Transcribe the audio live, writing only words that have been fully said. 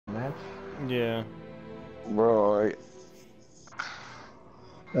Yeah. Bro,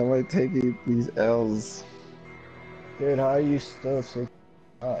 I might take these L's. Dude, how are you still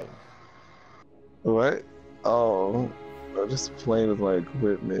 65? What? Oh, I'm just playing with my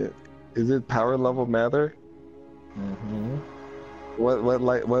equipment. Is it power level matter? Mm-hmm. What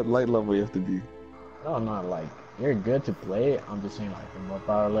light level you have to be? No, not like, you're good to play. I'm just saying, like, the more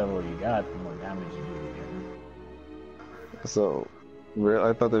power level you got, the more damage you do again. So,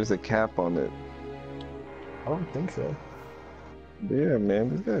 I thought there was a cap on it. I don't think so. Yeah, man,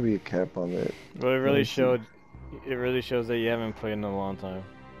 there's gotta be a cap on it. Well, Let me see. it really shows that you haven't played in a long time.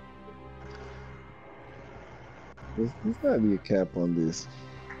 There's gotta be a cap on this.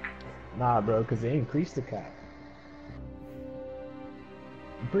 Nah, bro, because they increased the cap.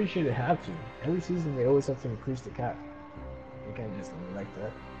 I'm pretty sure they have to. Every season, they always have to increase the cap. You can't just leave it like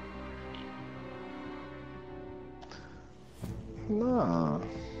that. Nah.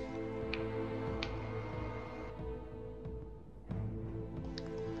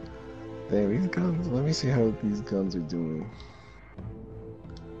 Damn, these guns. Let me see how these guns are doing.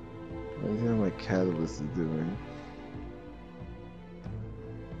 Let me see how my catalyst is doing.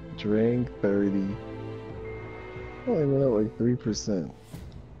 Drain 30. Only went up like 3%.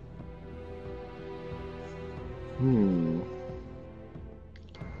 Hmm.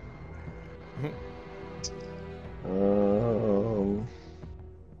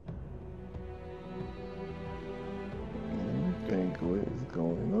 I think what is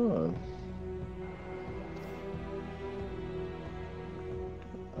going on?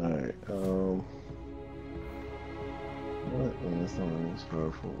 Alright, what? Oh, that's not the most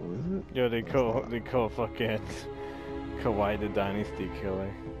powerful, is it? Yo, they call fucking Kawhi the Dynasty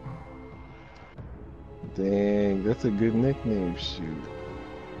Killer. Dang, that's a good nickname, shoot.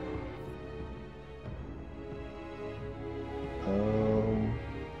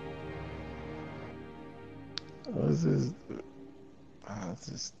 What is this? This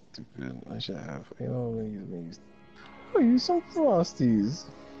is stupid. I should have, you know, let me use, oh, use some Frosties.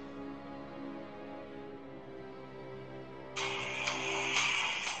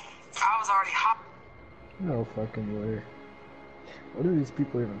 I was already hot. No fucking way. Where do these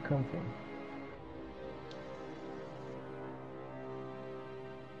people even come from?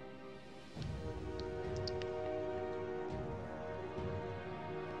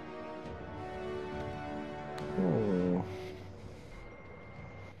 Oh.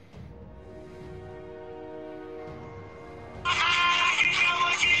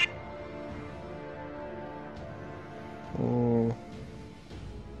 Oh.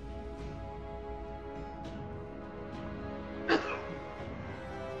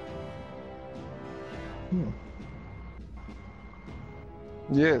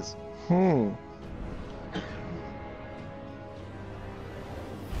 Yes.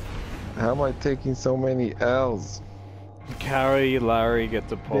 How am I taking so many L's? Carrie Larry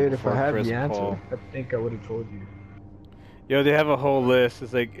gets a pull Dude, if I before had Chris the answer, Paul. I think I would have told you. Yo, they have a whole list.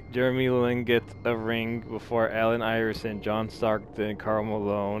 It's like Jeremy Lin gets a ring before Allen Iverson, John Stockton, Karl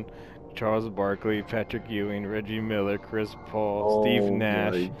Malone, Charles Barkley, Patrick Ewing, Reggie Miller, Chris Paul, Steve Oh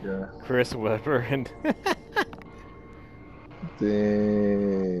Nash, my god. Chris Webber, and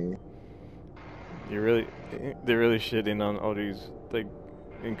Dang. they're really shitting on all these like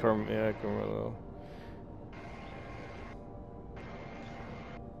Carmelo.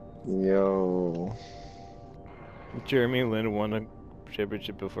 Yo. Jeremy Lin won a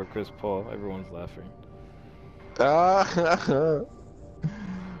championship before Chris Paul. Everyone's laughing. Ah.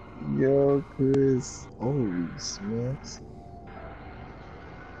 Yo, Chris. Holy smacks.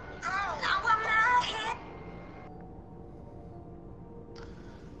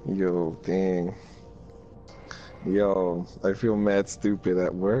 Yo, dang. Yo, I feel mad stupid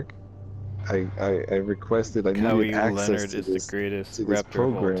at work. I requested, I needed Kawhi access Leonard to is the this greatest to this Raptor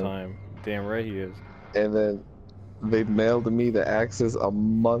of all program, time. Damn right he is. and then they mailed me the access a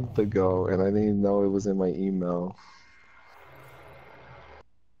month ago, and I didn't even know it was in my email.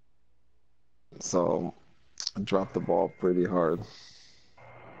 So I dropped the ball pretty hard.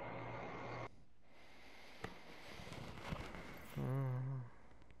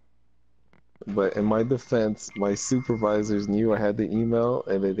 But in my defense, my supervisors knew I had the email,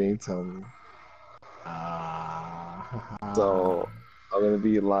 and they didn't tell me. So I'm gonna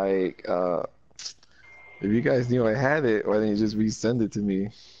be like, if you guys knew I had it, why didn't you just resend it to me?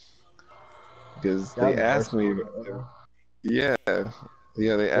 Because they That'd be asked worse. me, yeah, they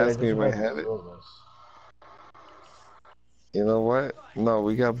Yeah, asked me just if I imagine had it. two of us. You know what? No,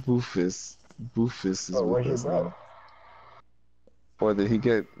 we got Boofus. Boofus is Oh, with where's your us bro? now. Or did he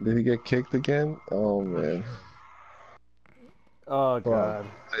get kicked again? Oh man. Oh Bro,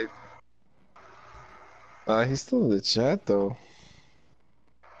 god. He's still in the chat though,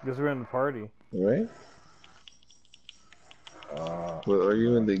 Because we're in the party. right? But are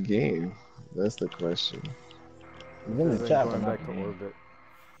you in the game? That's the question. He's in the Says chat, I'm but going not back the to game. orbit.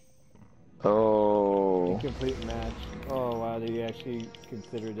 Oh, Incomplete match. Oh wow, they actually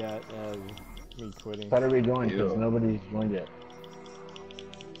consider that as me quitting. Try to rejoin because Yo. nobody's joined yet.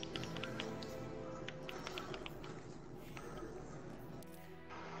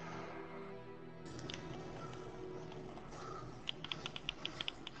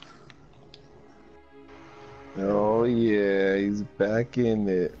 oh yeah, he's back in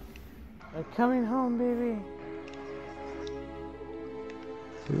it. I'm coming home, baby.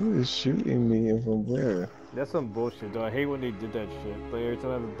 Who is shooting me and from where? That's some bullshit, though. I hate when they did that shit. Like every time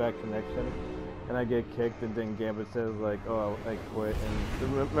I have a bad connection, and I get kicked, and then Gambit says like, "Oh, I quit."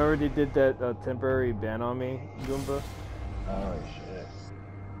 And remember they did that temporary ban on me, Goomba? Oh shit.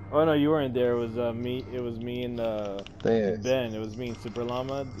 Oh no, you weren't there. It was me. It was me and Damn. Ben. It was me and Super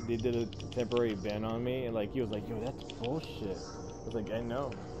Llama. They did a temporary ban on me, and like he was like, "Yo, that's bullshit." I was like, "I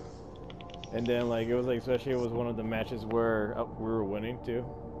know." And then like it was like, especially it was one of the matches where we were winning too.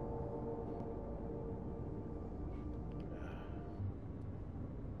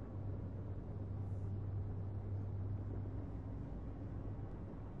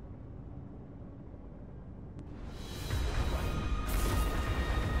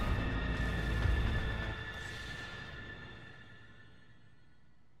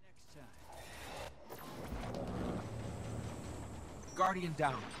 Guardian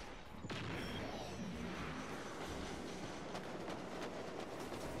down.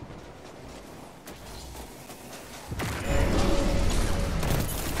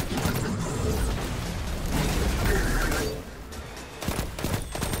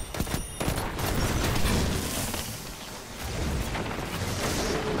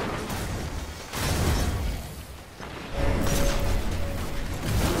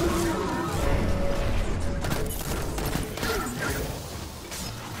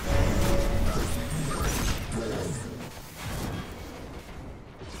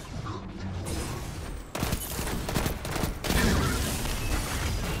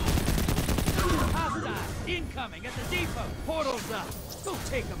 Incoming at the depot. Portal's up. Go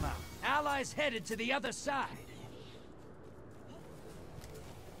take them out. Allies headed to the other side.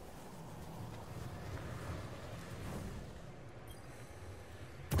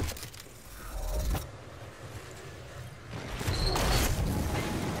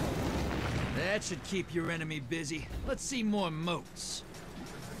 That should keep your enemy busy. Let's see more moats.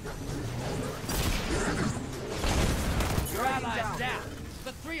 Your allies down.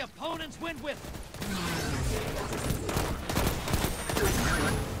 The 3 opponents went with them.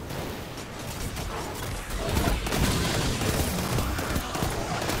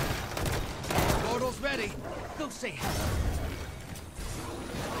 Portal's ready. Go say hello.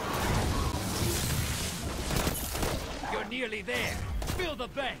 You're nearly there. Fill the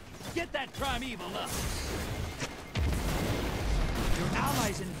bank. Get that primeval up. Your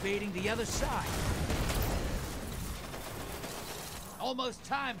allies invading the other side. Almost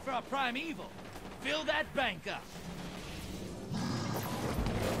time for a primeval. Fill that bank up.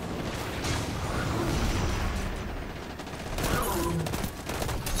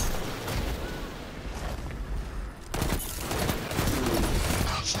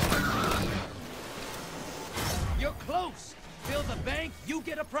 You're close. Fill the bank, you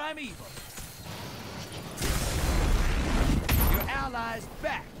get a primeval. Your allies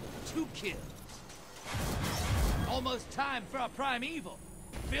back. 2 kills. Almost time for a primeval.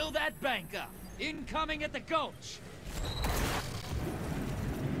 Fill that bank up. Incoming at the gulch.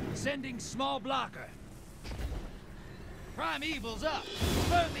 Sending small blocker. Primeval's up.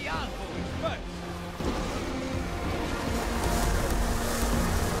 Burn the envoys first.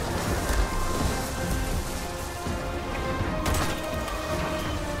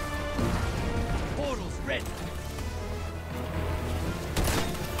 Portal's ready.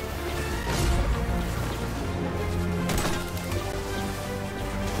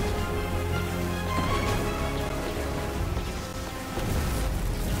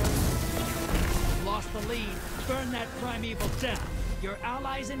 Lost the lead. Burn that primeval down. Your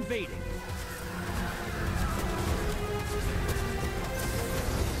allies invading.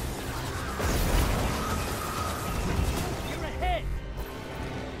 You're ahead.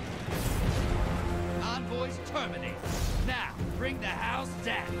 Envoys terminate. Now, bring the house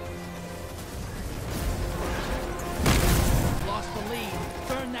down. Lost the lead.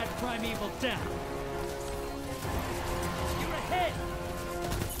 Burn that primeval down. You're ahead.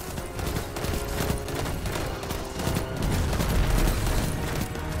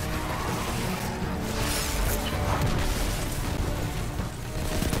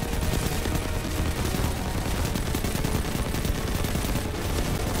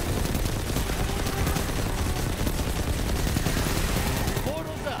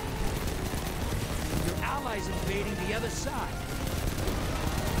 other side.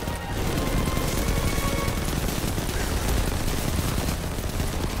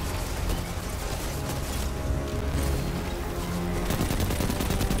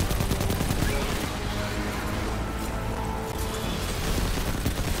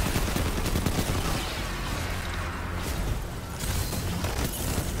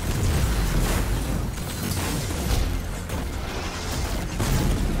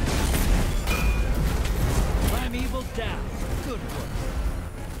 Primeval down. Good work.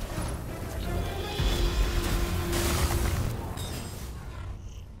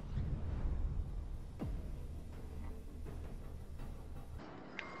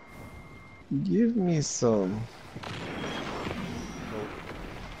 Give me some.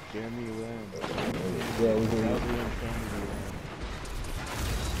 Jeremy Lin. Yeah, we hear you.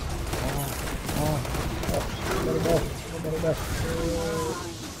 Let it go. Let it go.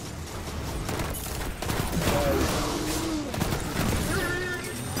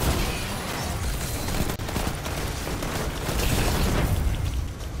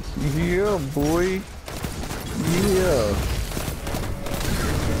 Yeah, boy. Yeah.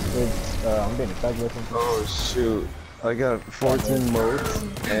 I'm getting stuck with him. Oh shoot. I got 14 modes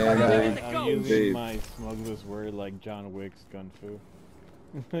and I'm using my smuggler's word like John Wick's gun fu.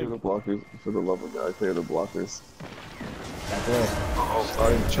 for the blockers, for the love of God, clear the blockers. That's it.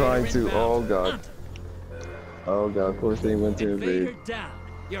 Oh, I'm trying to. Oh god. Oh god. Of course they went to Invader invade. down.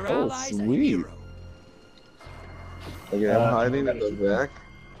 Your Oh, allies a sweet. hero. Okay, I'm hiding in the back.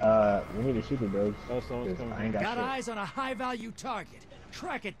 We need to shoot the dogs. Oh, someone's coming. I ain't got Got shit. eyes on a high-value target.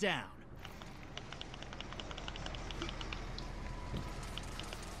 Track it down.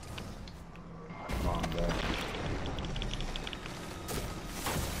 Come on, bro.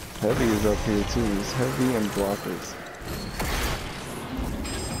 Heavy is up here too. It's heavy and blockers.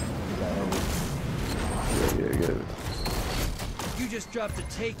 Yeah, good. You just dropped a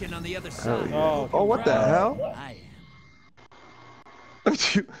taken on the other Hell side. yeah. Oh, what the hell? I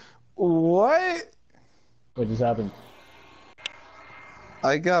What? What just happened?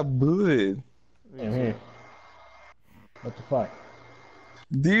 I got booted. I'm here. What the fuck?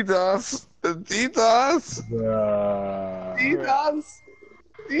 DDoS. DDoS. Bruh. DDoS.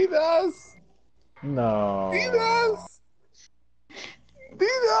 DDoS. No. DDoS.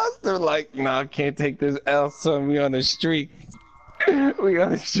 DDoS. They're like, nah, can't take this L, son. We on a streak. We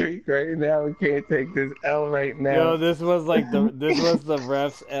on a streak right now. We can't take this L right now. Yo, this was like the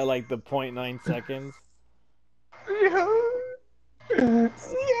refs at like the 0.9 seconds. Yo. Yo.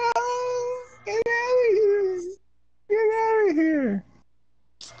 Get out of here. Get out of here.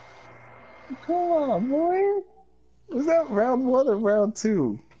 Come on, boy. Was that round 1 or round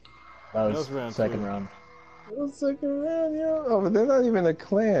 2? That was was round second two. round. It was second round, yo. Oh, but they're not even a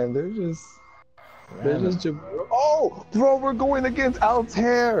clan. They're just. They're Random. just. Oh, bro, we're going against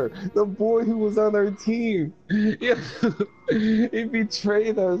Altair, the boy who was on our team. Yeah. He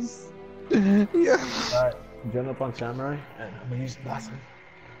betrayed us. Yeah. Alright, join up on Samurai, and I'm gonna use Blossom.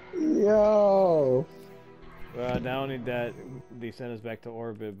 Yo. Not only that, they sent us back to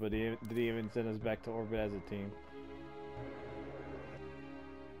orbit, but did he even send us back to orbit as a team?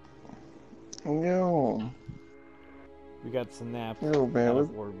 Yo. We got snapped Yo, man, out what-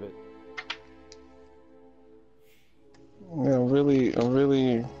 of orbit. Yeah, I'm really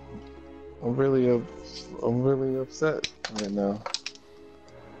upset right now.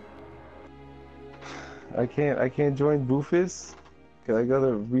 I can't join Boofus. Cause I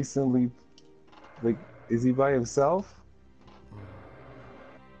gotta recently, like, is he by himself?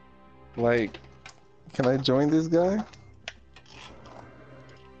 Like, can I join this guy?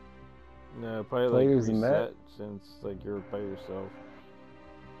 No, probably Players like met? reset since like you're by yourself.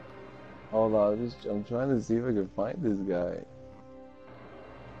 Hold on, I'm trying to see if I can find this guy.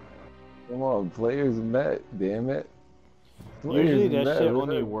 Come on, players met, damn it. Usually Players that met, shit what's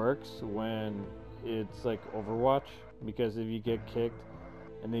only that? works when it's like Overwatch, because if you get kicked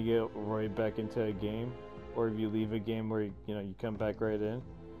and then you get right back into a game, or if you leave a game where you come back right in,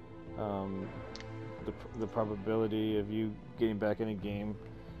 the probability of you getting back in a game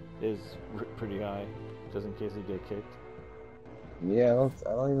is pretty high, just in case you get kicked. Yeah, I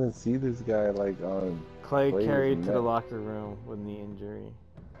don't even see this guy like on. Clay Players carried to the met. locker room with knee injury.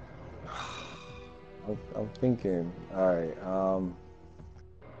 I'm thinking. All right. Are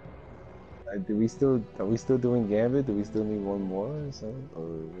we still doing Gambit? Do we still need one more or something? Or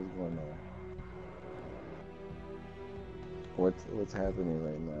what's going on? What's happening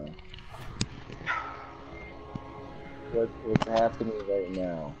right now? What's happening right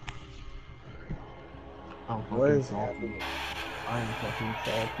now? I'm What fucking is salty. happening? I'm fucking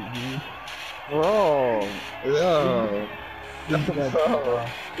salty, dude. Bro, yo, This guy's bro,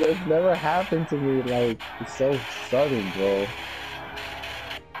 that's never happened to me. Like, it's so sudden, bro.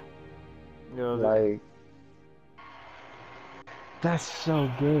 Like, That's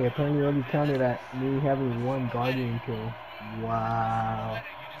so gay. Apparently, only counted at me having one guardian kill. Wow.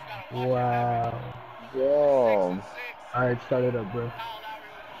 Wow. bro, Alright, start it up, bro.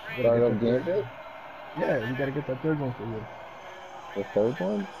 We gotta start get up that third. Gambit. Yeah, we gotta get that third one for you. The third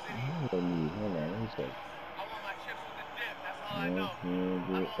one? Hold on, let me check.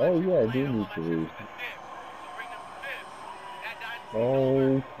 Oh yeah, I do need three.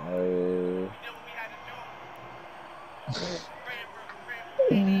 Okay.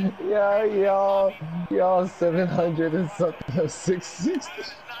 Yeah, y'all 700 and something of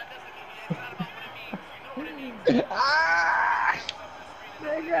 660. Ah!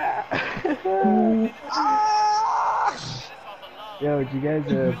 Nigga! Ah! Yo, did you guys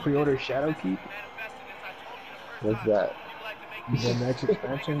pre-order Shadowkeep? What's that? The next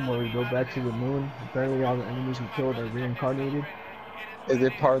expansion where we go back to the moon. Apparently all the enemies we killed are reincarnated. Is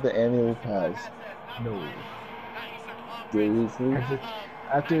it part of the annual pass? No. Seriously?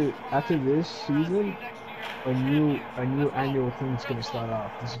 After this season, a new annual thing's gonna start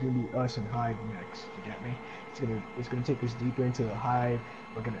off. This is gonna be us and Hive next. You get me? It's gonna take us deeper into the Hive.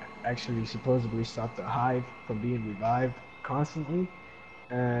 We're gonna actually supposedly stop the Hive from being revived constantly.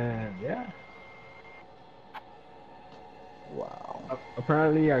 And yeah. Wow.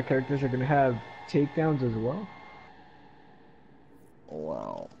 Apparently our characters are gonna have takedowns as well.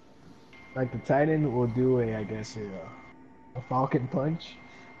 Wow. Like the Titan will do a Falcon punch.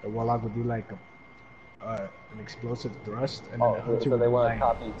 The Warlock will do like an explosive thrust, and then the Hunter So will they do want like, to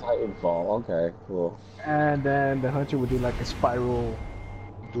copy Titanfall. Okay, cool. and then the Hunter will do like a spiral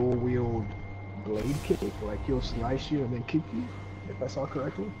dual wield blade kick. Like he'll slice you and then kick you, if I saw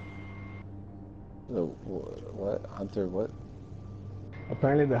correctly. So, what? Hunter, what?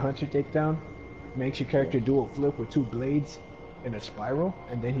 Apparently the Hunter takedown makes your character dual flip with two blades in a spiral,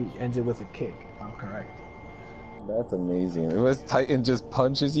 and then he ends it with a kick, if I'm correct. That's amazing. It was Titan just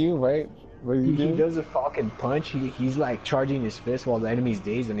punches you, right? What do you do? He does a Falcon punch. He's like charging his fist while the enemy's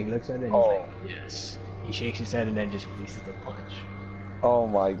dazed, and he looks at it and he's like, yes. He shakes his head and then just releases the punch. Oh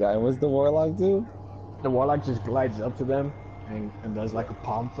my god. And what's the Warlock do? The Warlock just glides up to them and does like a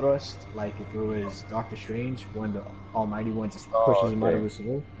palm thrust, like if it was Doctor Strange when the Almighty One just pushes him out of his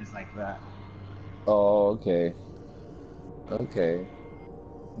soul. It's like that. Oh, okay. Okay.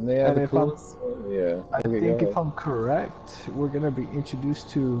 And they have And the if coolest. Yeah. I Okay, think go if ahead. I'm correct, we're gonna be introduced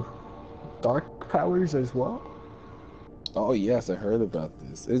to dark powers as well. Oh yes, I heard about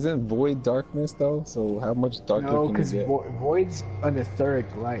this. Isn't Void darkness though? So how much darker No, can you because get? Void's an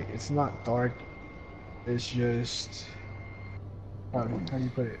etheric light. It's not dark. It's just how do you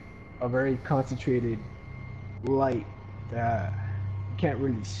put it? A very concentrated light that you can't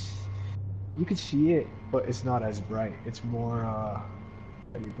really. You can see it, but it's not as bright. It's more how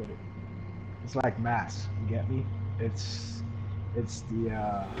do you put it? It's like mass. You get me? It's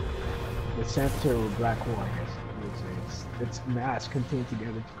the center of a black hole, I guess you would say. It's mass contained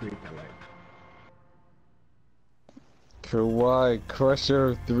together to create that light. Kawaii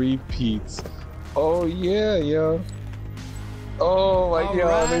Crusher 3 Peats. Oh yeah, yo. Oh my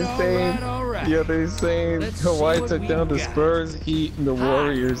god, they're saying, yeah, they're saying Kawhi took down the Spurs, Heat, and the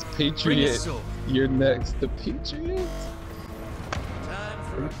Warriors. Patriot, you're next. The Patriots?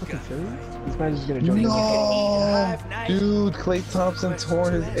 Are you fucking serious? This man's just gonna join No, dude, Klay Thompson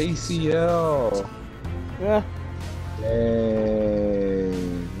tore his ACL. Yeah.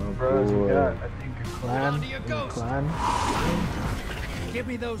 Dang, my Bros, we boy. got, I think, a clan. Give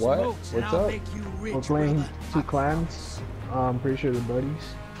me those What? moats and What's I'll up? make you rich. We're playing brother. two clans. I'm pretty sure they're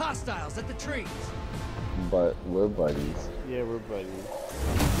buddies. Hostiles at the trees. But we're buddies. Yeah, we're buddies.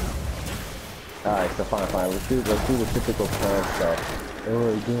 Alright, so fine. Let's do the typical clan stuff.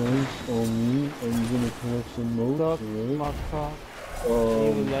 Alright guys, on me, I'm gonna collect some moats, right?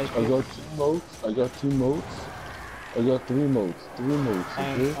 I got two moats. I got three moats.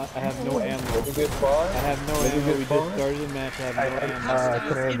 Okay? I have no ammo. Let me get far. I have no Let me ammo. get We far. just started the match. I have no ammo.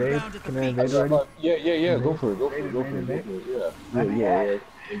 Can I invade? Can I I invade got already? yeah. Go for it. Yeah.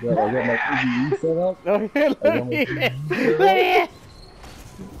 I got my PvE set up.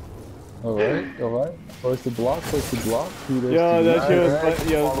 Alright. First to block. Kudos Yo, to that you. shit was Alright. fun.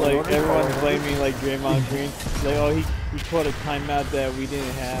 Yo, like everyone's blaming like Draymond Green. Like, oh, he caught a timeout that we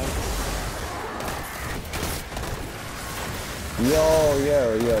didn't have.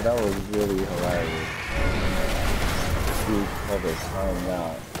 Yeah, that was really hilarious. Dude called a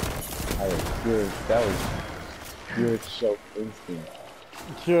timeout. That was good show instinct.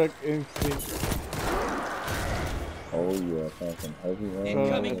 Chuck instinct. Oh yeah, found some heavy ammo.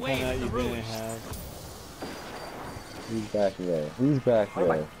 Incoming Found wave out in the you ruins. didn't have. Who's back there? Who's back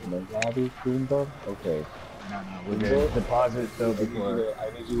there? Nobody? Boomba? Okay. No, we're good. Deposit though I need before. you to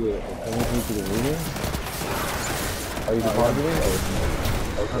the room. Are you depositing? No.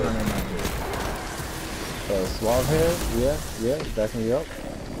 Okay. No. Suave hair? Yeah, backing me up.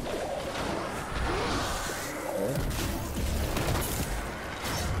 Okay.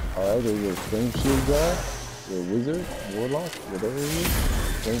 Alright, there's your flame shield guy. Your wizard, warlock, whatever it is.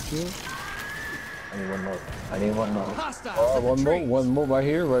 Flame shield. I need one more. Hostiles One more right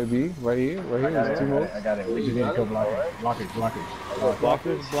here, right B, right here. There's two more. I got it. We just need to kill blockers.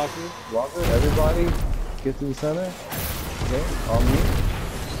 Blockers. Everybody, get to the center. Okay, on me.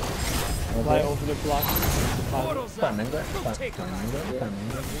 Fly Okay. over the block. Portals up. Go take 'em out.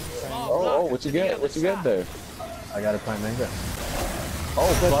 Oh, what you get? What you get there? I got a prime mango.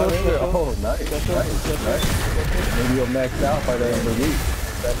 Oh, oh, nice. Maybe you'll max out by the end of the week.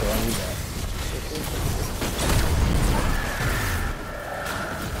 That's what I need that.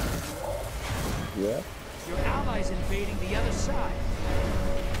 Yeah. Your allies invading the other side.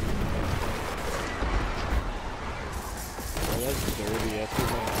 Oh, that's dirty. That's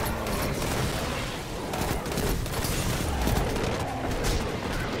what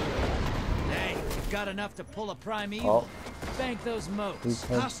Hey, got enough to pull a prime evil? Oh. Bank those moats. Who's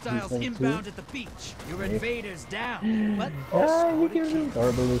come- Hostiles who's come inbound too? at the beach. Your invaders down. But You give him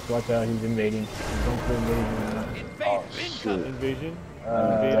Orbalus, watch out, he's invading. Don't put invading. invader incoming. Invasion.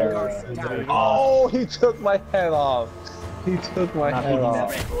 Oh, he took my head off. He took my head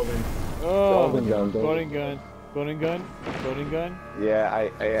off. Oh, Golden gun. Golden gun. Yeah, Golden gun.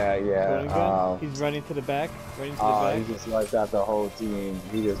 He's running to the back. He just wiped out the whole team.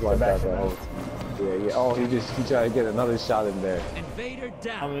 Yeah. Oh, he tried to get another shot in there. Invader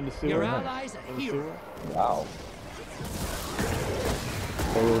down. I'm in the sewer. Your allies a In the hero. sewer. Wow.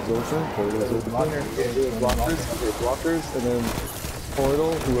 Portal's open. Blockers, and then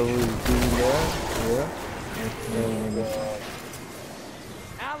portal. Whoever is doing there. Yeah. And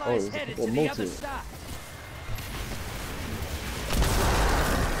Allies there's headed a to the multi. other side.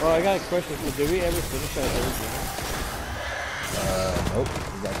 Oh, I got a question. So did we ever finish our third game? Nope.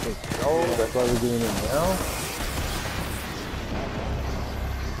 We got kicked. oh, that's why we're doing it now.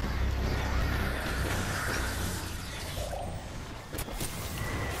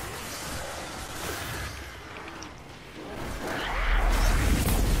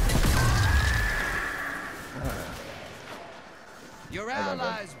 Your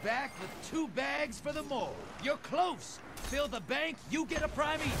allies back with 2 bags for the mole. You're close. Fill the bank, you get a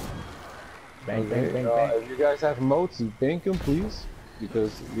prime evil. Bang. If you guys have moats, bank them, please,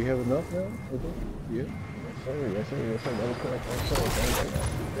 because we have enough now. Okay. Yeah. Yes, sir. That was correct.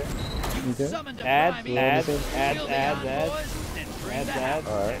 You summoned a Add, prime evil. add, Kill the add. envoys and bring the house.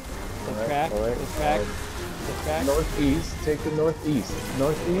 Alright. Subtract. Northeast. Take the northeast.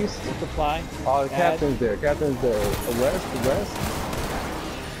 Northeast. Multiply. Oh, the Add. captain's there. The west.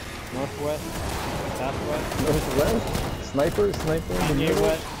 Northwest. Southwest. Northwest. Sniper. In the Kanye middle.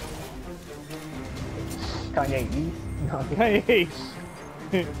 West. Kanye East. Kanye.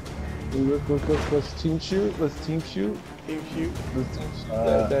 Let's team shoot. Team shoot. Let's team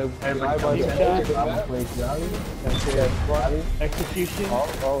shoot. Everybody Execution. All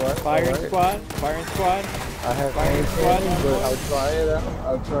right. Firing squad. I have Firing aim squad. training, but I'll try it out.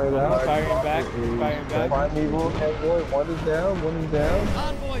 Firing back. Prime evil headboy. One is down.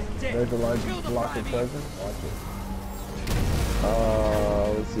 Envoy's dead. There's a large Kill the block prime of evil. presence. Watch it.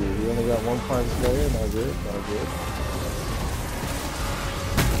 Let's see. We only got one prime slayer. Not good.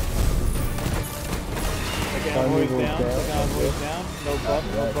 Envoys down. No buff.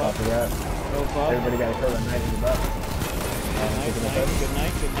 Copy that. No buff. Everybody got to kill a knife in the butt. Good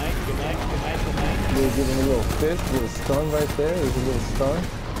night. We're giving a little fist, a little stun right there. There's a little stun.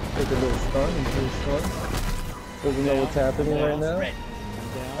 Take a little stun. Doesn't know what's happening right now. Ready.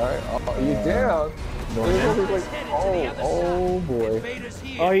 Alright, you're down. Allies headed to the other Oh side. boy. Invaders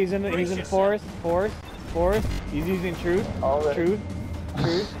here. Oh, he's in the Brace forest. He's using truth. Alright. Truth.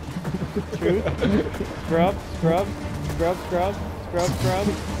 Scrub.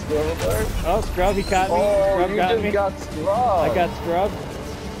 Oh, scrub, he caught me. Scrub you got just me. got scrubbed. I got scrubbed.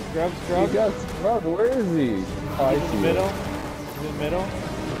 You got scrubbed. Where is he? Oh, I He's in see the middle. him. He's in the middle.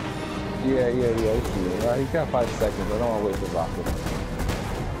 Yeah, I see him. He's got 5 seconds. I don't want to wait for rocket.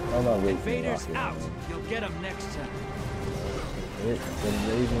 I'm not waiting for Invaders rocket. out. You'll get them next time.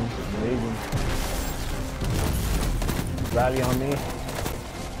 Invading. Rally on me.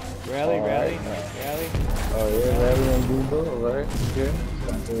 Rally, rally, Alright. rally. Oh yeah, rally on Goomba, alright, okay.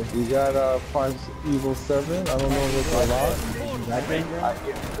 We got Prime Evil 7, I don't know if it's a lock.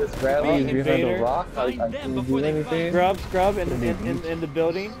 This rally is behind the rock, can you do anything? Scrub in the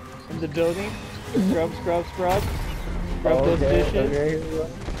building. In the building. Scrub. Scrub those dishes. Okay.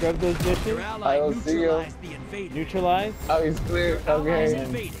 Scrub those dishes. I don't see him. Neutralize. Oh, he's clear, okay.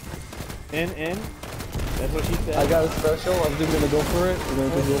 In. That's what she said. I got a special, I'm just gonna go for it. We're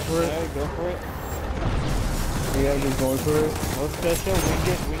gonna just go for it. Alright, go for it. Yeah, I'm just going for it. No special, wing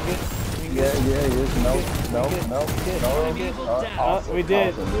it. Yeah, no. We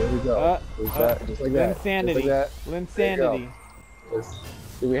did. Awesome. There we go. Just like that. Linsanity. Linsanity.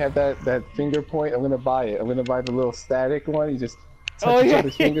 Do we have that finger point? I'm gonna buy it. I'm gonna buy the little static one. You just Oh touch each yeah.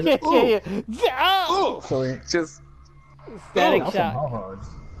 other's fingers. Oh! So we, Just Static y'all shot. some homos.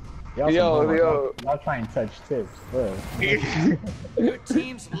 Y'all some Yo. homos. Y'all try and touch tips. Bro. Your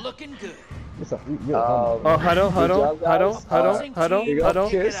team's looking good. You're a homo. Oh, huddle.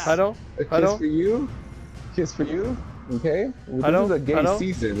 Kiss. Huddle. A kiss for you. Kiss for you. Okay. Huddle, This is a gay huddle.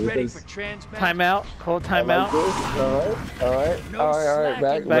 season. Ready This for is- transmat? Timeout. Hold I timeout. like this. All right.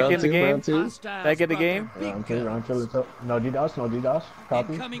 Back Back round in the two, game. round two. Hostiles Back in the brought their game. big Round guns. two, let's go. No DDoS.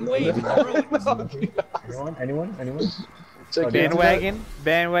 Copy. Incoming wave of heroics. Anyone? Check it.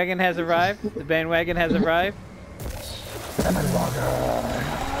 Bandwagon has arrived. The bandwagon has arrived.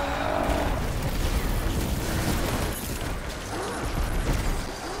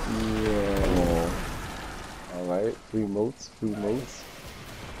 Yeah. All right. Free motes. Someone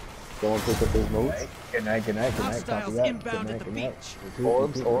pick up his motes. Good night. Copy Hostiles that. inbound at the Good night. beach.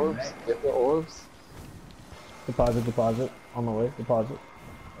 Orbs. Get the orbs. Deposit. On my way. Deposit.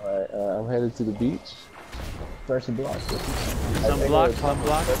 All right. I'm headed to the beach. First and block. Some block.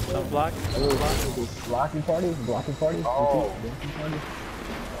 Blocking party. Oh. Blocking party.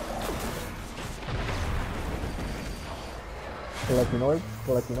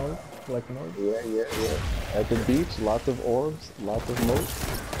 Collecting orbs. Yeah. At the beach, lots of orbs, lots of motes.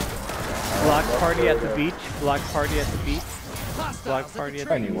 Block party at the beach. Block party at the beach. Hostiles party at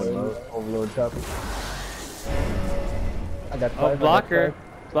at the the train. Overload copy. I got Oh, five. blocker.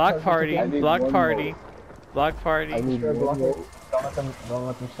 Block party. I need Block one party. more. Block I party. need Sure, one block it. more. Don't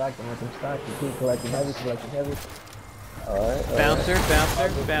let them stack. You keep collecting heavy. All right.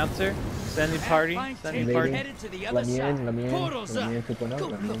 Bouncer. Sending party. Sending party. Headed to the other Let me side. in. Portals up. 2.0. Go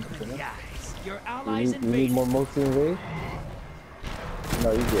Let me in look them in 2.0. the eyes. Your We allies need invaded. more motes to invade?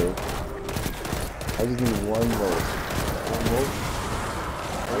 No, you good. I just need one mote. One mote.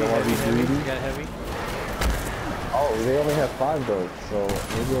 I don't want to be greedy. You got heavy. Oh, they only have 5 though, so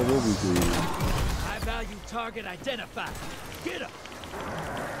maybe I will be greedy. High value target identified. Get up.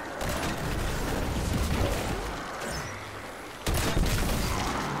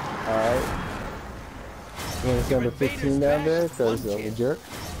 Alright. You want to send a 15 down there? Because I'm a jerk.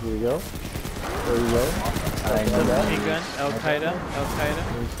 Here you go. There you go. Alright, Double that. machine gun. Al Qaeda.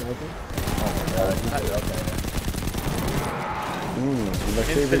 My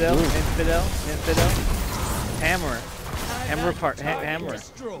favorite group. Infidel. Hammer. Hammer.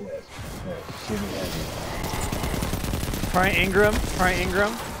 Destroy. Prime Ingram.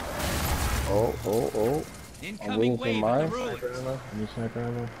 Oh. I'm Incoming waiting for wave mine. of the ruins. Sniper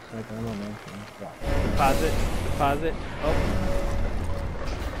ammo, man. Deposit. Oh.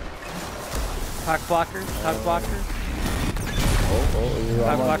 Hawk blocker. Oh, you're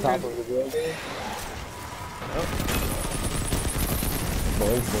Hot on blocker. top of the building.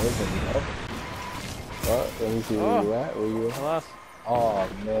 Boys. Oh, let me see where you at. I lost. Oh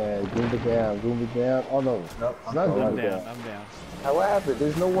man, Goomba down. Oh no, it's not I'm Goomba down. down. I'm down. What happened?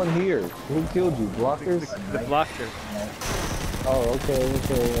 There's no one here. Who killed you? Blockers? The blocker. Oh, okay.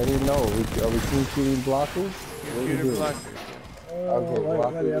 I didn't know. Are we team shooting blockers? What are we Shooter doing? blocker. Okay,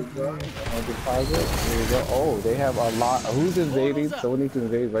 blockers. Deposit. There we go. Oh, they have a lot. Who's invading? Someone needs to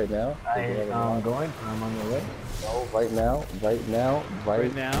invade right now. I'm on my way. Oh, right now. I am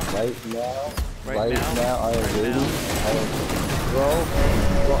waiting. Bro,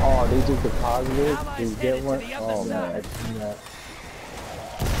 oh, they just deposited. Did you get one? Oh man.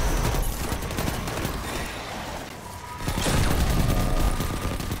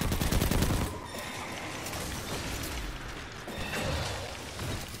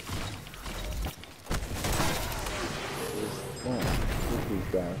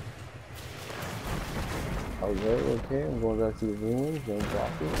 Down. Okay, I'm going back to the ruins, then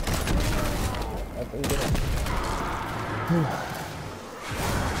block it. I think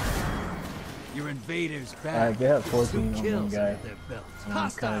Your invaders back. They have 14 Two on one kills guy. under their belts. I'm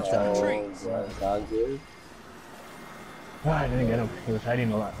Hostiles kinda on Oh, trees. that's not good. I didn't get him. He was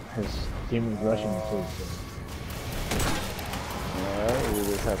hiding a lot. His team was rushing me too. Alright, we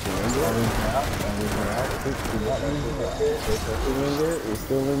just have to linger. We're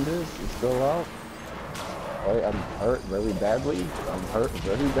still in this. We're still out. Alright, I'm hurt very badly.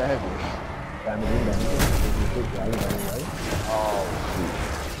 Oh, shoot.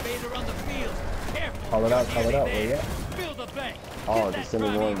 Vader on the field. Careful. Call it out, where you at? Fill the bank. Oh, just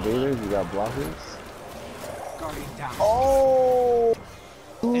sending more invaders. You got blockers. Guardian down. Oh!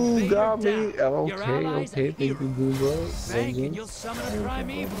 Ooh, Invader got me. down. Okay, Your allies okay, are thank you, heroes. Google. Bank and you'll summon a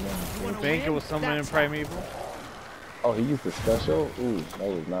primeval. You wanna Think it win? was someone in That's Primeval? Oh, he used the special? Ooh, that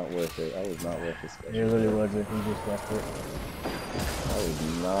was not worth it. That was not worth the special. It really wasn't. He just left it. That was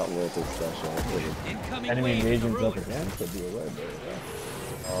not worth the special. incoming Enemy wave invasions to up ruin. again. Could be a way, but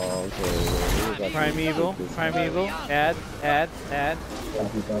Oh, okay. Primeval. Add. Add. Good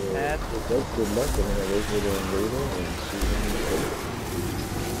luck and then wait for the invader and shoot him.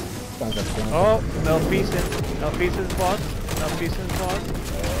 sounds like fun. Oh, Malfeasance boss.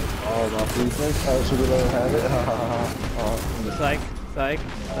 Oh, my defense. Oh, should we let him have it? Oh, Psych.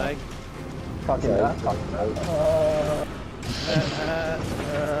 Fuck it, fuck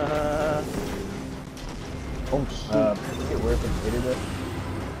oh, shit. Get where from Vader.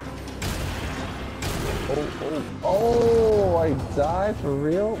 Oh, I died for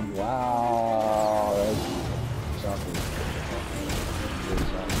real? Wow. That's shocking. Really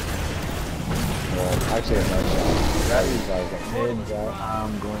shocking. Well, actually, I'm not shocked. That is like a mid drop.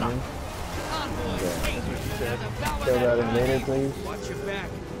 I'm going in. Kill that invader, please. Watch your back.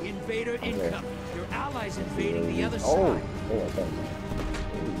 Invader incoming. Your allies invading the other Oh, side. I thought.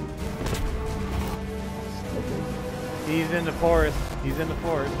 Okay. He's in the forest. I'm in the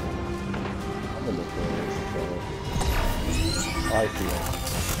forest. I see it.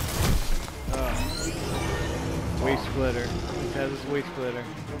 Waste splitter. He has his waste splitter.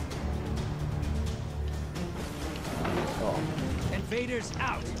 Oh. Invaders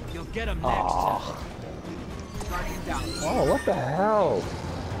out. You'll get them next. Oh. Guardian down. Oh, what the hell?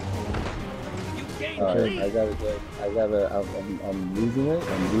 You gain Alright, lead. I'm losing it. I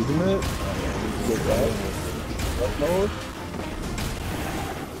need to get that. What mode?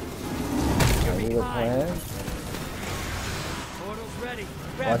 I need a plan. Portal's ready.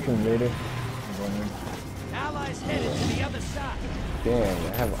 Grab Watching your Vader. allies headed to the other side.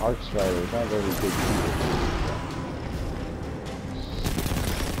 Damn, I have Arc Striders, not very good people.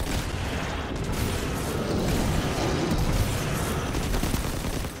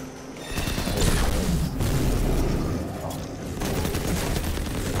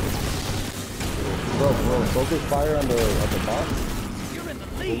 Bro, focus fire on the box. You're in the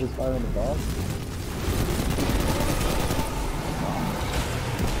lead. Focus fire on the box.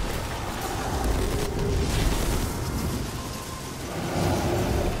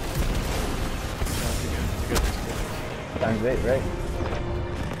 Times 8, right?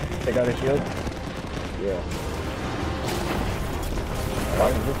 Take out his shield. Yeah.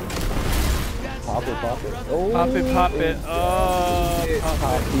 Pop it. Oh, Pop it. Oh,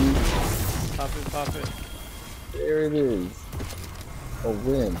 pop it. There it is. A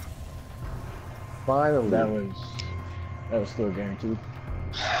win. Finally. That was still guaranteed.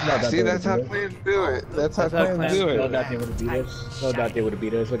 See, that's how players do it. That's how players do No it. doubt they would have beat us. No doubt they would have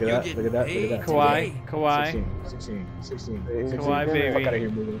beat us. Look at that. Look at that. Look at that. Kawhi. 16. Kawhi, baby. Fuck out of here,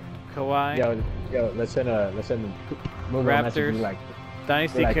 moving. Kawhi. Yo, let's send move on message Raptors. like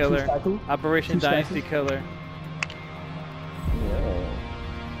Dynasty like Killer. two-stack-oo? Operation Two-stack-oo? Dynasty Killer. Yeah.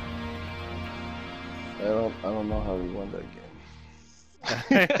 I don't know how we won that game.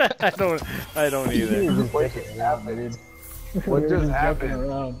 I don't either. What just happened? What just happened?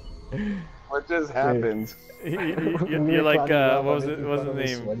 What just happened? You're like what was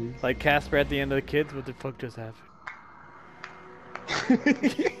his name? Like Casper at the end of the Kids. What the fuck just happened?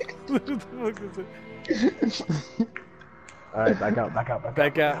 What the fuck is it? Alright, back out.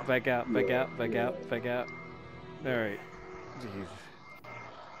 Alright. Jeez.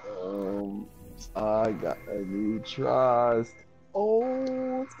 I got a new trust.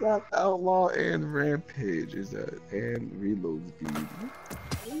 Oh, it's got outlaw and rampage. Is that and reload speed?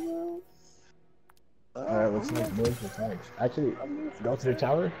 Alright, what's next, boys? What's next? Actually, go to the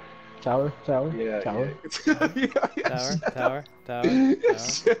tower. Tower. Yeah. Tower.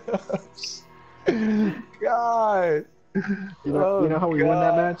 God. You know how we won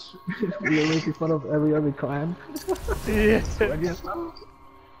that match? We were making fun of every other clan. Yeah.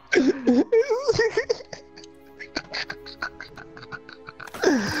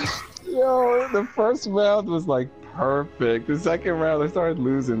 Yo, the first round was like perfect. The second round, I started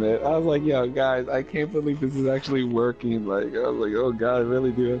losing it. I was like, yo, guys, I can't believe this is actually working. Like, I was like, oh god, I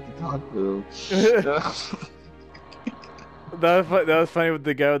really do have to talk to him. That was funny with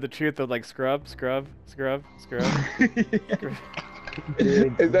the guy with the truth of like scrub. Is that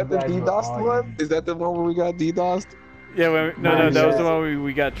the DDoS one? Is that the one where we got DDoSed? Yeah, no, that was the one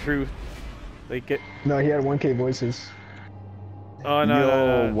we got truth. Like it. No, he had 1K voices. Oh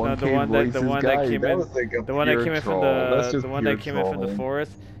no, the one that came in, like the one that came in from the the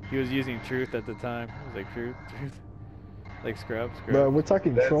forest. He was using truth at the time. It was like truth, like scrub. But we're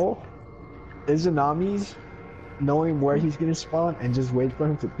talking troll. Izanamis, knowing where he's gonna spawn and just wait for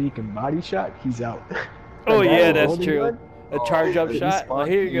him to peek and body shot, he's out. Oh yeah, that's true. A charge up shot. Well,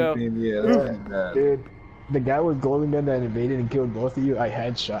 here you go. Yeah, dude, the guy with golden gun that invaded and killed both of you, I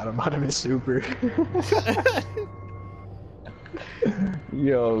headshot him out of his super.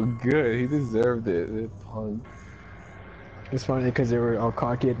 Yo, good. He deserved it. Punk. It's funny because they were all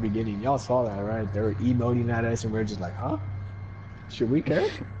cocky at the beginning. Y'all saw that, right? They were emoting at us, and we are just like, huh? Should we care?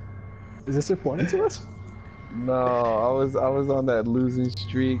 Is this important to us? No, I was on that losing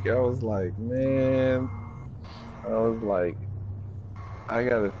streak. I was like, man. I was like, I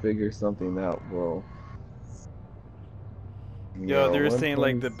gotta figure something out, bro. Yo, they were saying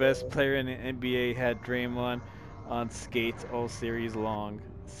like the best player in the NBA had Draymond on skates all series long.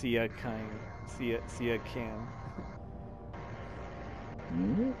 Sia Cam.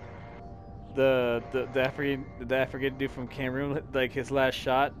 Hmm? The African dude from Cameroon, like his last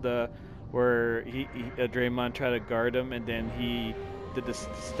shot, where Draymond tried to guard him and then he did the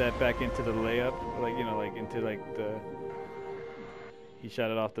step back into the layup, like into like he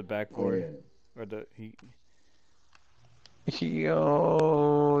shot it off the backboard, or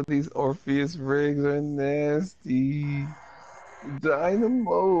Yo, these Orpheus rigs are nasty.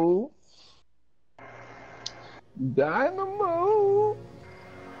 Dynamo.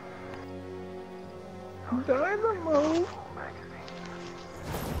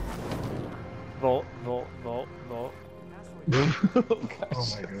 Volt. Oh my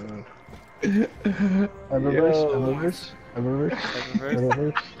god. I reverse.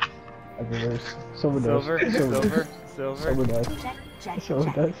 Silver dice.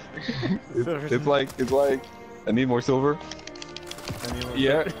 It's like, I need more silver.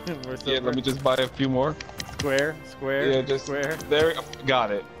 Yeah. More silver. Yeah, let me just buy a few more. Square. Yeah, just square. There we go.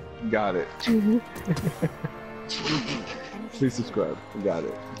 Got it. Please subscribe. Got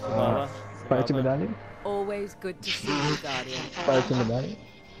it. Fire to medallion. Always good to see you, Guardian. Fire to medallion.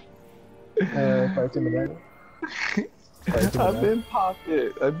 Fire to medallion. I've been popped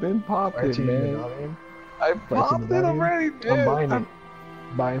it, man. I popped it already, man. I'm buying it.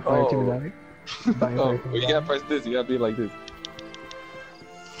 Buying fire to medallion. You gotta press this. You gotta be like this.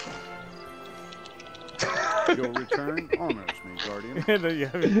 Your return honors me, Guardian.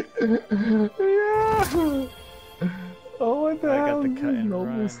 Yeah. Oh, what the hell? I got the cut and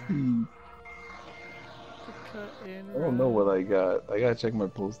run. I don't know what I got. I gotta check my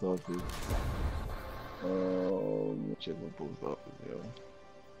post office. Let me check my post office, yo.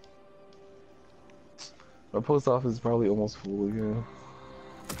 My post office is probably almost full, yo.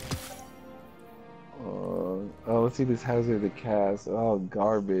 Let's see this Hazard the Cast. Oh,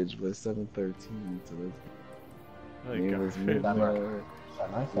 garbage, but 713. So that's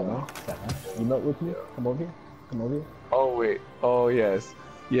nice. You met with me? Come over here. Oh wait. Oh yes.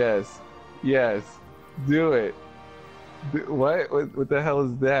 Do it. What the hell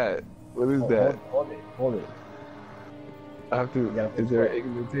is that? What is that? Hold it. I have to. Is there an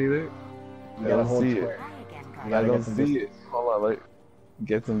ignitor? I don't see it. I don't see it. Hold on, like,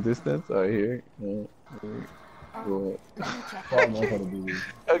 get some distance. Alright, here.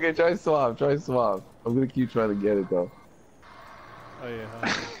 Okay, try swap. I'm gonna keep trying to get it though. Oh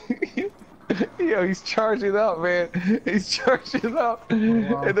yeah. Yo, he's charging up, man. He's charging up.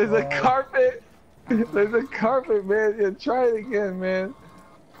 And there's a carpet. Man. Yeah, try it again, man.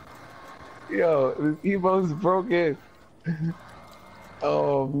 Yo, this Evo's broken.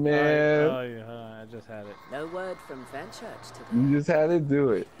 Oh man. Oh yeah, I just had it. No word from Fenchurch today. You just had to do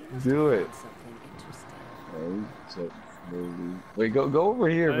it. Do it. Something interesting. Wait, go over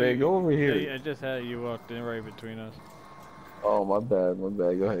here, man. Go over here. Yeah, I just had it. You walked in right between us. Oh, my bad. Go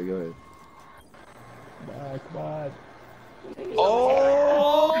ahead. Come on.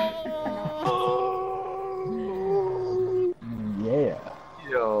 Oh! Yeah.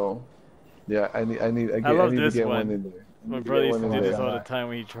 Yo. Yeah, I need to get one in there. My brother used to do this all the time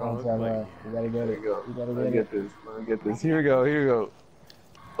when he trolled. We gotta get it. Let me get this. Here we go.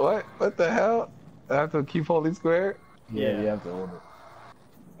 What the hell? I have to keep holding square? Yeah, you have to hold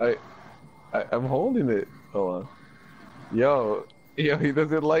it. I'm holding it. Hold on. Yo, he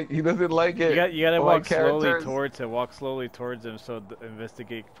doesn't like it. You gotta My walk slowly character's- towards him. Walk slowly towards him so the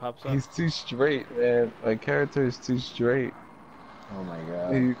investigate pops up. He's too straight, man. My character is too straight. Oh my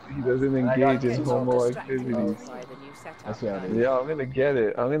god. He doesn't engage in It's all homo distracting activities. by the new setup. That's what it is. Yeah, I'm gonna get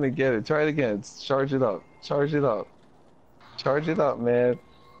it. I'm gonna get it. Try it again. Charge it up. Charge it up. Charge it up, man.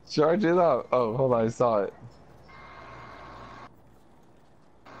 Charge it up. Oh, hold on. I saw it.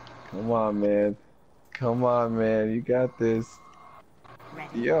 Come on, man. Come on, man. You got this.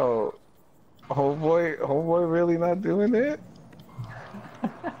 Yo, homeboy really not doing it?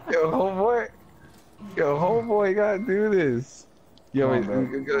 Yo, homeboy gotta do this. Yo,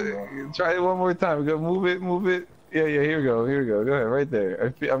 try it one more time. Go move it. Yeah, here we go. Go ahead, right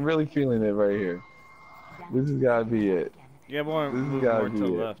there. I'm really feeling it right here. This has gotta be it. Yeah, more This has move gotta more to be the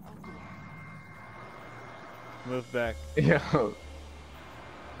it. left. Move back. Yo.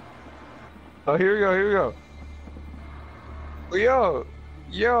 Oh, here we go.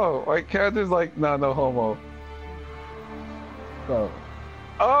 Yo, my character's like, nah, no homo. Bro.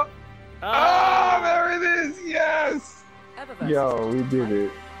 Oh, Ah! there it is. Yes. Ever versus Yo, we did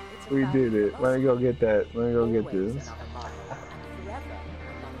it. It's a We valid did it. Let me go get that. Let me go get always this. another mile, and forever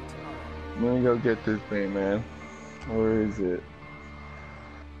another tomorrow. Let me go get this thing, man. Where is it?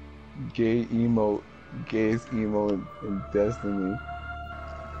 Gay emote. Gayest emo in Destiny.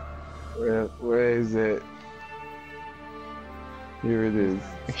 Where is it? Here it is.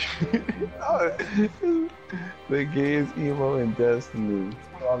 Oh, the gayest emo in Destiny.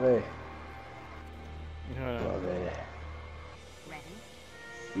 Suave. Hold on. Suave.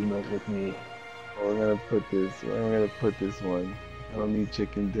 Emote with me. Oh, we're gonna put this one. I don't need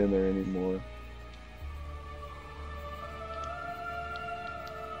chicken dinner anymore.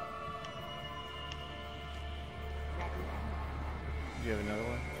 Do you have another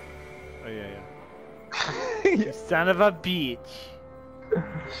one? Oh yeah. You son of a bitch.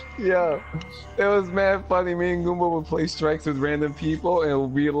 Yeah, it was mad funny. Me and Goomba would play strikes with random people, and it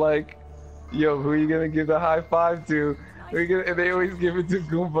would be like, "Yo, who are you gonna give the high five to?" And they always give it to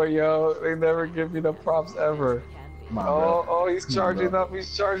Goomba, yo. They never give me the props ever. Come on, bro. Oh, he's Come on, charging bro. up.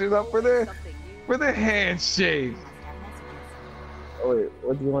 He's charging up for the handshake. Oh wait,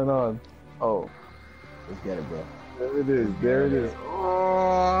 what's going on? Oh, Let's get it, bro. there it is. There it is.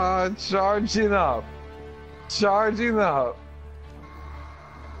 Oh, charging up. Charging up.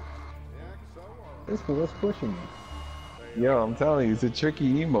 What's pushing me? Yo, I'm telling you, it's a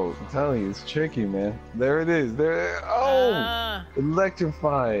tricky emote. I'm telling you, it's tricky, man. There it is. There. Oh, Ah.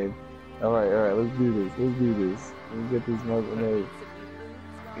 electrifying. All right. Let's do this. Let me get this mother.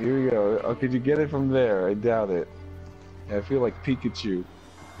 Here we go. Oh, could you get it from there? I doubt it. I feel like Pikachu.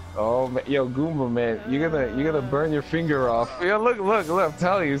 Oh, man. Yo, Goomba, man, you're gonna burn your finger off. Yo, look. I'm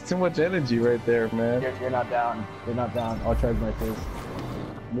telling you, it's too much energy right there, man. You're not down. You're not down. I'll charge my face.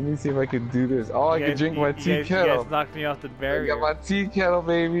 Let me see if I can do this. Oh, I You can guys- drink my you tea guys- kettle. You guys knocked me off the I barrier. got my tea kettle,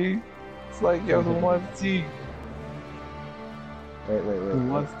 baby. It's like, yo, who wants tea? Wait. Who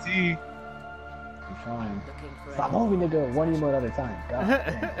wants tea? I'm trying. Looking for Stop any- moving, nigga. One emote at a time. God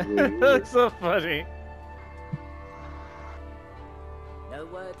damn. It looks so funny. No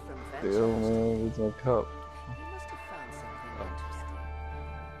word from Yo, Fenchurch. man, where's my cup? He must have found something interesting.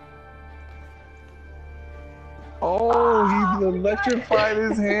 Oh, he electrified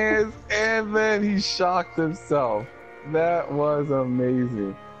his hands and then he shocked himself. That was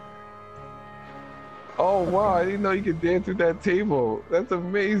amazing. Oh wow, I didn't know you could dance with that table. That's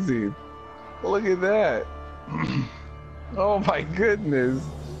amazing. Look at that. Oh my goodness.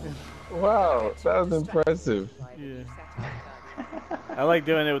 Wow, that was impressive. Yeah. I like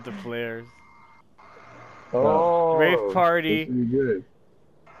doing it with the flares. Oh, Rave party. that's pretty good.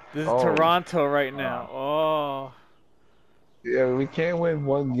 This is Oh. Toronto right now. Oh. Yeah, we can't win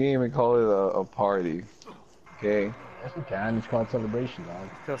one game and call it a party. Okay. Yes, we can. It's called celebration, dog.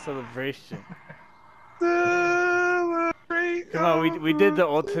 It's called celebration. Celebrate. Come on, we did the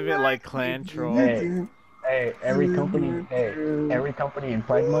ultimate like clan troll. Hey, every company in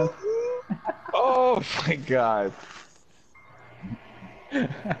Pride Month. Oh my god.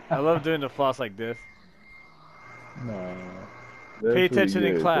 I love doing the floss like this. No. That's Pay pretty attention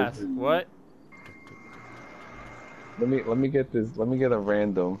in good. class. That's- What? Let me get this. Let me get a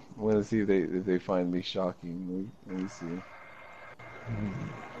random. I'm gonna see if they find me shocking. Let me see.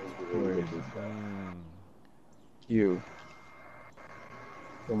 Where is this guy? You.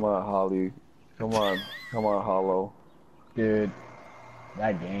 Come on, Holly. Come on, Hollow. Dude,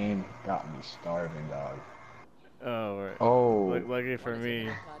 that game got me starving, dog. Oh, right. Oh. Lucky for me,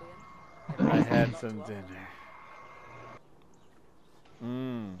 Guardian? I had some dinner.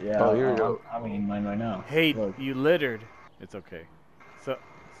 Mmm. Yeah. Oh, here we go. I'm eating mine right now. Hey, Look. you littered. It's okay. So,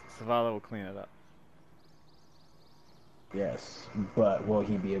 Savala will clean it up. Yes, but will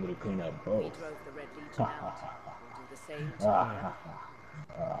he be able to clean up We both? drove the Red Legion out. We'll do the same tomorrow.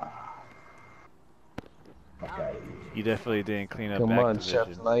 Okay. You definitely didn't clean up Come on, Chef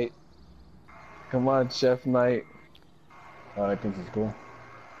Activision. Knight. Come on, Chef Knight. Oh, I think it's cool. Well,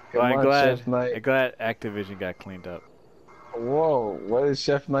 Come I'm on, glad. Chef Knight. I'm glad Activision got cleaned up. Whoa, what is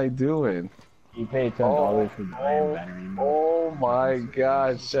Chef Knight doing? He paid $10 Oh, for the Iron Banner emote. oh my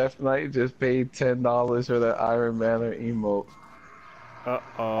God, Chef Knight just paid $10 for the Iron Banner emote.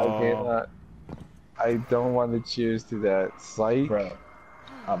 Uh-oh. I don't want to cheers to that. Psych. Bro,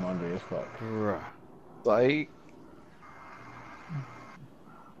 I'm hungry as fuck. Bruh. Psych.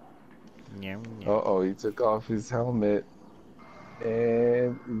 Nyam, nyam. Uh-oh, he took off his helmet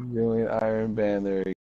and he's doing Iron Banner.